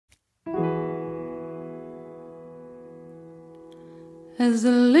as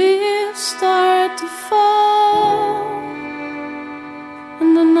the leaves start to fall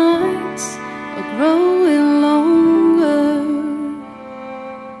and the nights are growing longer.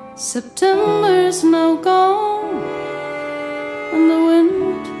 September's now gone and the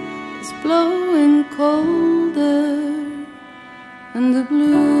wind is blowing colder and the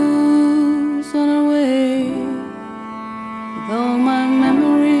blues on our way with all my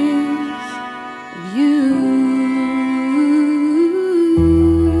memories of you.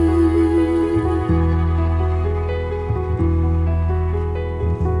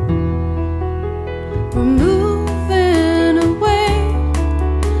 We're moving away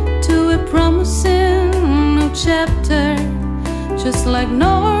to a promising new chapter, just like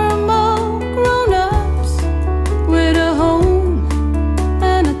normal grown-ups with a home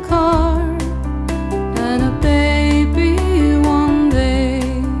and a car and a baby one day,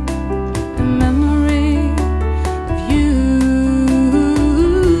 a memory of you.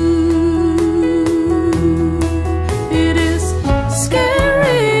 It is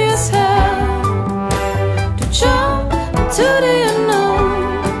scary as hell to jump into the unknown.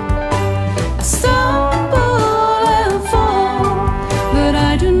 I stumble and fall, but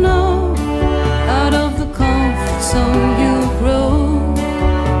I do know out of the comfort zone you grow.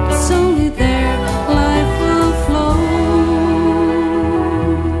 It's only there life will flow.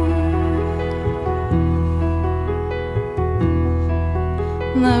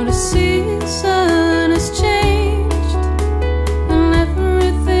 Now the season has changed and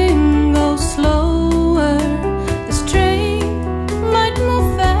everything goes slower. This train might move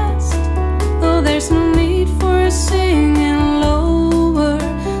fast, though there's no need for singing lower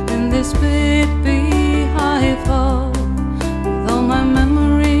in this big beehive hall with all my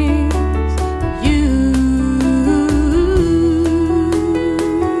memories of you.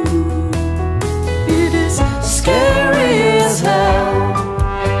 It is scary as hell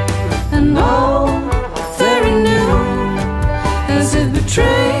and all very new, as if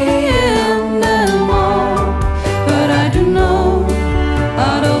betraying them all. But I do know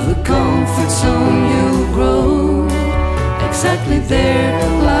out of the comfort zone you grow. Exactly there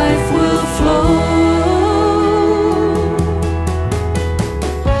life will flow.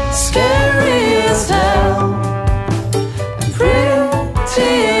 Scary as hell and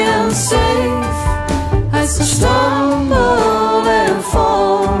pretty unsafe. I still stumble and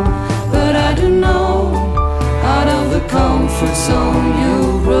fall, but I do know out of the comfort zone you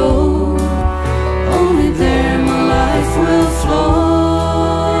grow. Only there my life will flow.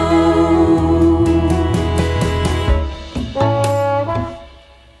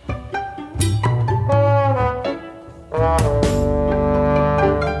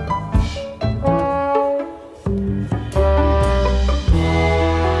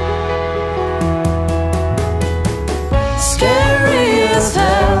 Scary as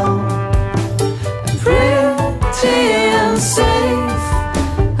hell and pretty unsafe.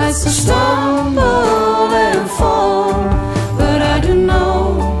 I still stumble and fall, but I do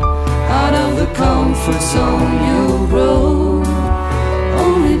know out of the comfort zone you grow.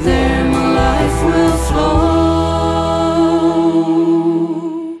 Only there my life will flow.